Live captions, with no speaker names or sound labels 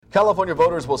California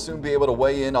voters will soon be able to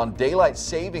weigh in on daylight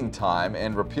saving time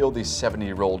and repeal the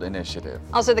 70-year-old initiative.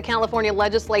 Also, the California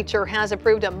legislature has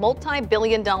approved a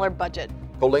multi-billion-dollar budget.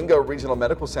 Coalinga Regional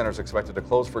Medical Center is expected to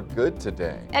close for good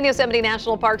today. And Yosemite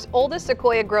National Park's oldest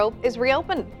sequoia grove is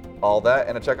reopened. All that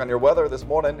and a check on your weather this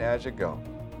morning as you go.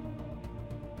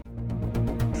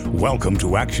 Welcome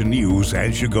to Action News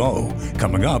as you go.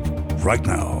 Coming up right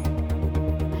now.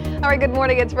 All right, good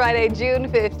morning. It's Friday, June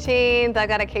 15th. I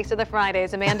got a case of the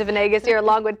Fridays. Amanda Venegas here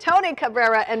along with Tony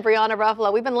Cabrera and Brianna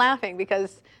Ruffalo. We've been laughing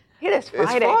because it is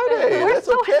Friday. It's Friday. We're That's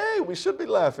okay. We should be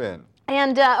laughing.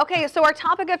 And okay, so our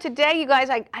topic of today, you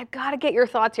guys, I've got to get your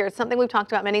thoughts here. It's something we've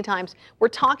talked about many times. We're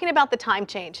talking about the time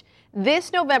change.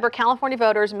 This November, California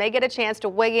voters may get a chance to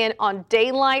weigh in on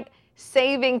daylight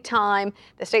saving time.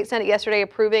 The state Senate yesterday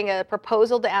approving a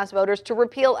proposal to ask voters to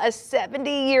repeal a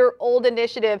 70-year-old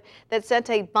initiative that sent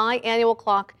a biannual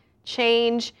clock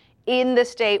change in the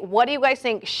state. What do you guys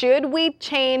think? Should we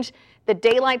change the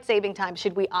daylight saving time?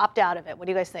 Should we opt out of it? What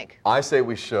do you guys think? I say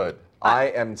we should. I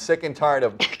am sick and tired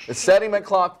of setting my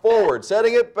clock forward,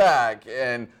 setting it back,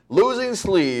 and losing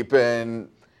sleep, and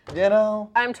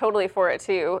I'm totally for it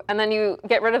too. And then you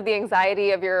get rid of the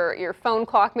anxiety of your phone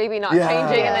clock maybe not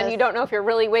changing, and then you don't know if you're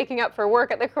really waking up for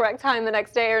work at the correct time the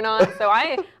next day or not. So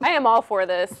I am all for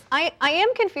this. I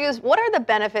am confused. What are the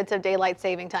benefits of daylight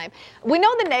saving time? We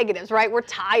know the negatives, right? We're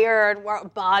tired, our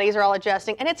bodies are all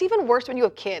adjusting, and it's even worse when you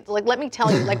have kids. Like, let me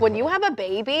tell you, like when you have a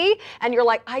baby and you're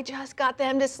like, I just got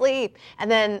them to sleep,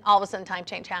 and then all of a sudden time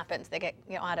change happens. They get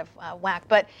out of whack.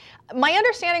 But my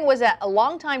understanding was that a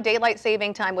long time daylight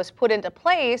saving time was put into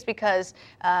place because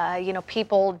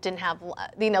people didn't have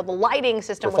the lighting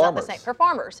system was not the same for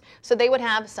farmers, so they would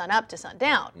have sun up to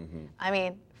sundown. I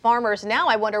mean, farmers now,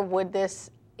 I wonder, would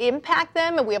this impact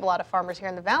them? And we have a lot of farmers here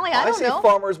in the valley. I don't know. I see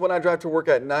farmers when I drive to work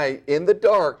at night in the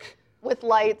dark with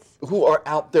lights who are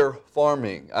out there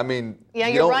farming. I mean,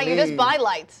 you're right. You just buy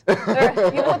lights. You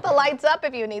put the lights up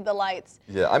if you need the lights.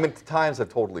 Yeah, I mean, times have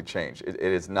totally changed. It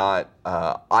is not.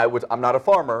 I'm not a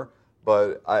farmer,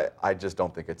 but I just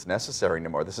don't think it's necessary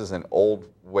anymore. This is an old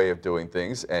way of doing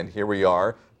things, and here we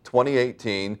are,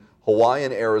 2018, Hawaii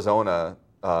and Arizona,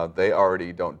 they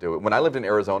already don't do it. When I lived in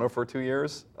Arizona for 2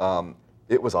 years,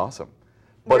 it was awesome.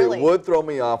 But Really? It would throw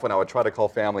me off when I would try to call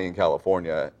family in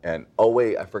California, and oh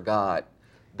wait, I forgot.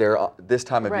 They're this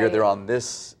time of year, they're on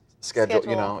this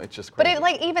schedule. It's just crazy.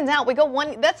 But it evens out. We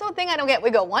go that's the thing I don't get. We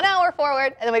go 1 hour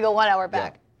forward, and then we go 1 hour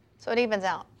back. So it evens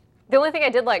out. The only thing I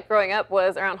did like growing up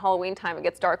was around Halloween time. It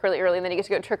gets dark really early, and then you get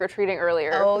to go trick-or-treating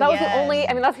earlier. Oh, that was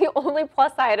that's the only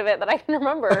plus side of it that I can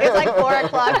remember. It's like 4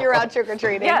 o'clock, you're out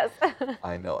trick-or-treating. Yes.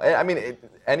 I know. I mean,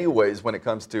 anyways, when it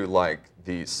comes to like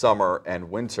the summer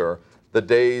and winter, the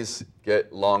days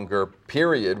get longer,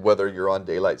 period, whether you're on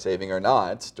daylight saving or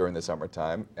not during the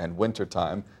summertime, and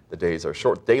wintertime, the days are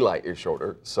short. Daylight is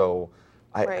shorter. So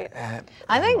I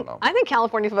think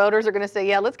California voters are going to say,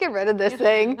 yeah, let's get rid of this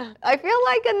thing. I feel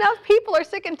like enough people are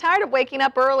sick and tired of waking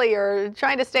up early or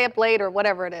trying to stay up late or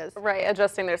whatever it is. Right,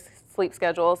 adjusting their sleep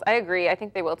schedules. I agree. I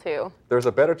think they will too. There's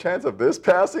a better chance of this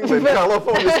passing than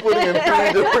California splitting in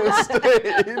 3 different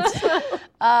states.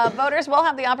 Voters will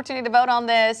have the opportunity to vote on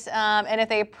this, and if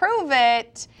they approve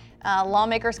it,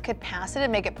 lawmakers could pass it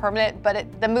and make it permanent, but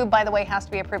the move, by the way, has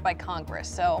to be approved by Congress.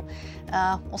 So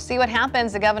we'll see what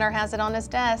happens. The governor has it on his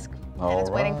desk, and it's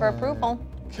waiting for approval.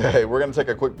 Okay, we're going to take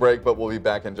a quick break, but we'll be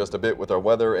back in just a bit with our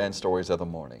weather and stories of the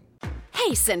morning.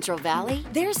 Hey, Central Valley,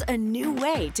 there's a new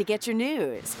way to get your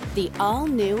news. The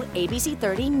all-new ABC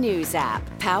 30 News app,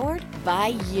 powered by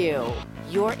you.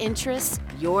 Your interests,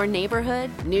 your neighborhood,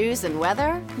 news and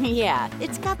weather? Yeah,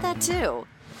 it's got that too.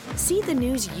 See the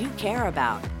news you care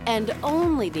about and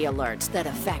only the alerts that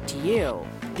affect you.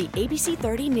 The ABC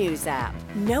 30 News app.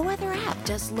 No other app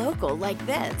does local like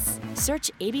this.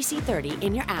 Search ABC 30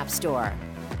 in your app store.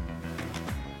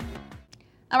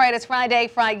 All right, it's Friday.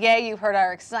 You've heard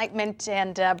our excitement.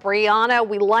 And Brianna,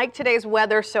 we like today's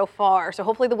weather so far. So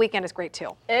hopefully the weekend is great too.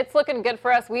 It's looking good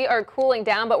for us. We are cooling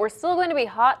down, but we're still going to be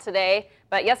hot today.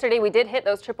 But yesterday we did hit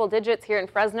those triple digits here in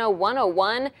Fresno,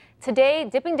 101. Today,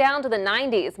 dipping down to the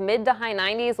 90s, mid to high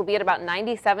 90s. We'll be at about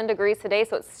 97 degrees today.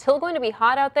 So it's still going to be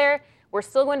hot out there. We're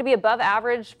still going to be above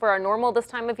average for our normal this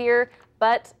time of year,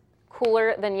 but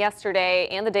cooler than yesterday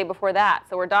and the day before that.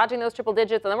 So we're dodging those triple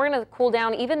digits, and then we're going to cool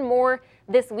down even more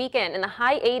this weekend in the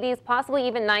high 80s, possibly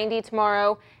even 90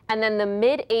 tomorrow, and then the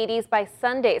mid 80s by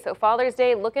Sunday. So Father's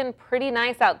Day looking pretty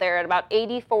nice out there at about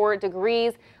 84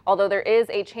 degrees, although there is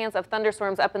a chance of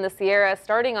thunderstorms up in the Sierra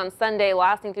starting on Sunday,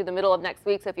 lasting through the middle of next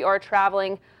week. So if you are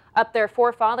traveling up there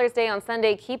for Father's Day on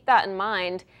Sunday, keep that in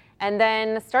mind. And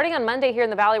then starting on Monday here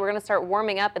in the Valley, we're going to start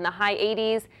warming up in the high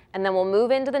 80s, and then we'll move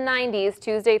into the 90s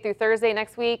Tuesday through Thursday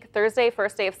next week. Thursday,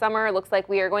 first day of summer, looks like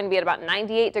we are going to be at about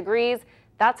 98 degrees.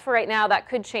 That's for right now. That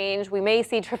could change. We may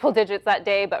see triple digits that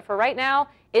day, but for right now,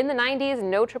 in the 90s,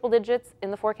 no triple digits in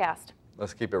the forecast.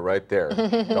 Let's keep it right there.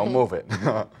 Don't move it.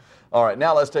 All right,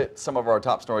 now let's take some of our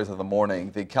top stories of the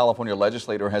morning. The California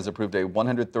legislature has approved a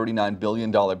 $139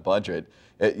 billion budget.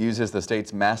 It uses the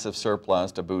state's massive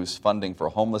surplus to boost funding for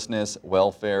homelessness,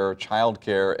 welfare,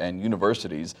 childcare, and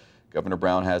universities. Governor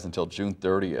Brown has until June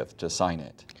 30th to sign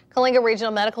it. Coalinga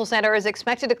Regional Medical Center is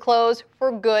expected to close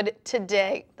for good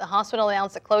today. The hospital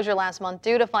announced the closure last month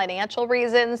due to financial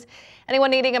reasons.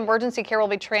 Anyone needing emergency care will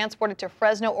be transported to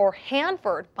Fresno or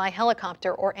Hanford by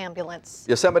helicopter or ambulance.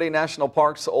 Yosemite National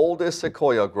Park's oldest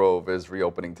sequoia grove is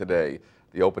reopening today.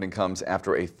 The opening comes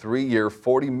after a 3-year,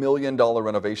 $40 million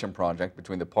renovation project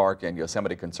between the park and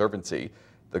Yosemite Conservancy.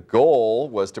 The goal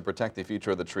was to protect the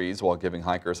future of the trees while giving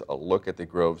hikers a look at the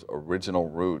grove's original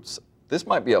roots. This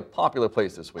might be a popular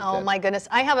place this weekend. Oh my goodness.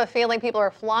 I have a feeling people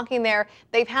are flocking there.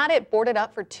 They've had it boarded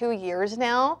up for 2 years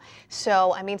now.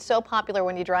 So, I mean, so popular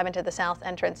when you drive into the south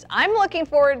entrance. I'm looking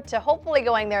forward to hopefully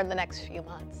going there in the next few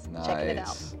months. Nice. Checking it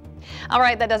out. All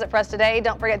right, that does it for us today.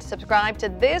 Don't forget to subscribe to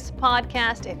this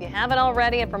podcast if you haven't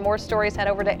already. And for more stories, head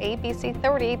over to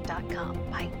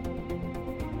abc30.com. Bye.